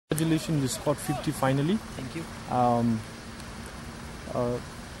congratulations, you scored 50 finally. Thank you.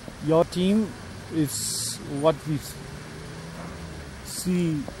 Your team is what we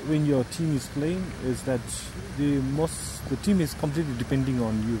see when your team is playing is that the team is completely depending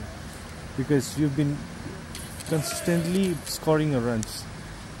on you, because you've been consistently scoring runs.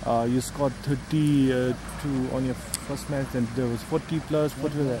 You scored 32 on your first match, and there was 40 plus,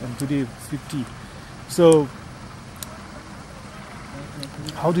 40, and today 50. So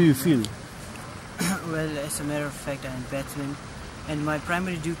how do you feel? Well, as a matter of fact, I am a batsman, and my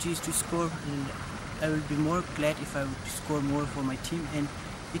primary duty is to score, and I will be more glad if I would score more for my team, and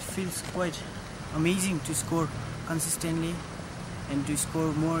it feels quite amazing to score consistently and to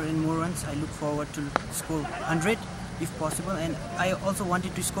score more and more runs. I look forward to score 100 if possible, and I also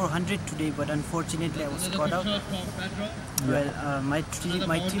wanted to score 100 today, but unfortunately I was caught out. Well, my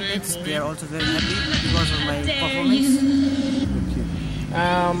teammates, they are also very happy because of my performance.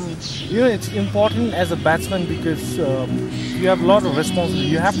 You know, it's important as a batsman because you have a lot of responsibility.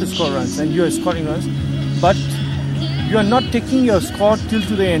 You have to score runs, and you are scoring runs, but you are not taking your score till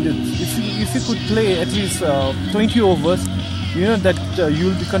to the end. If you could play at least 20 overs, you know that you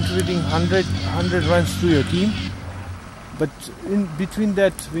will be contributing 100 runs to your team. But in between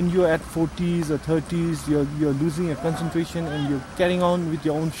that, when you're at 40s or 30s, you're losing your concentration and you're carrying on with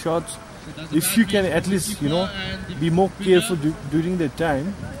your own shots. If you can at least, you know, be more careful during that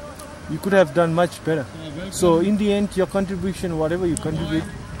time, you could have done much better. So in the end, your contribution, whatever you contribute,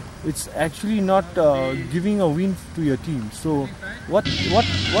 it's actually not giving a win to your team. So what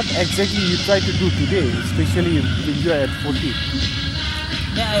exactly you try to do today, especially when you are at 40?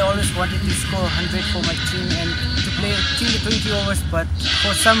 Yeah, I always wanted to score 100 for my team and to play 20 overs, but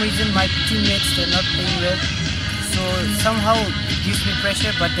for some reason my teammates, they're not playing well. So somehow it gives me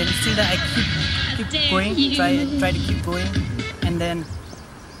pressure, but then still I keep going, try to keep going. And then,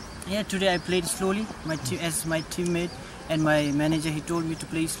 yeah, today I played slowly, as my teammate and my manager, he told me to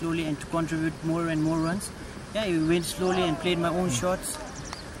play slowly and to contribute more and more runs. Yeah, I went slowly and played my own shots,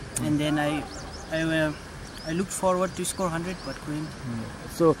 and then I looked forward to score 100, but couldn't.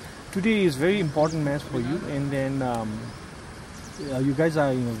 So today is very important match for you, and then you guys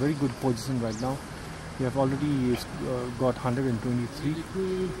are in a very good position right now. You have already got 123,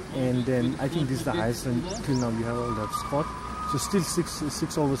 and then I think this is the highest until now you have all that scored. So still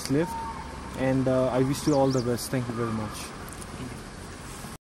six overs left, and I wish you all the best. Thank you very much.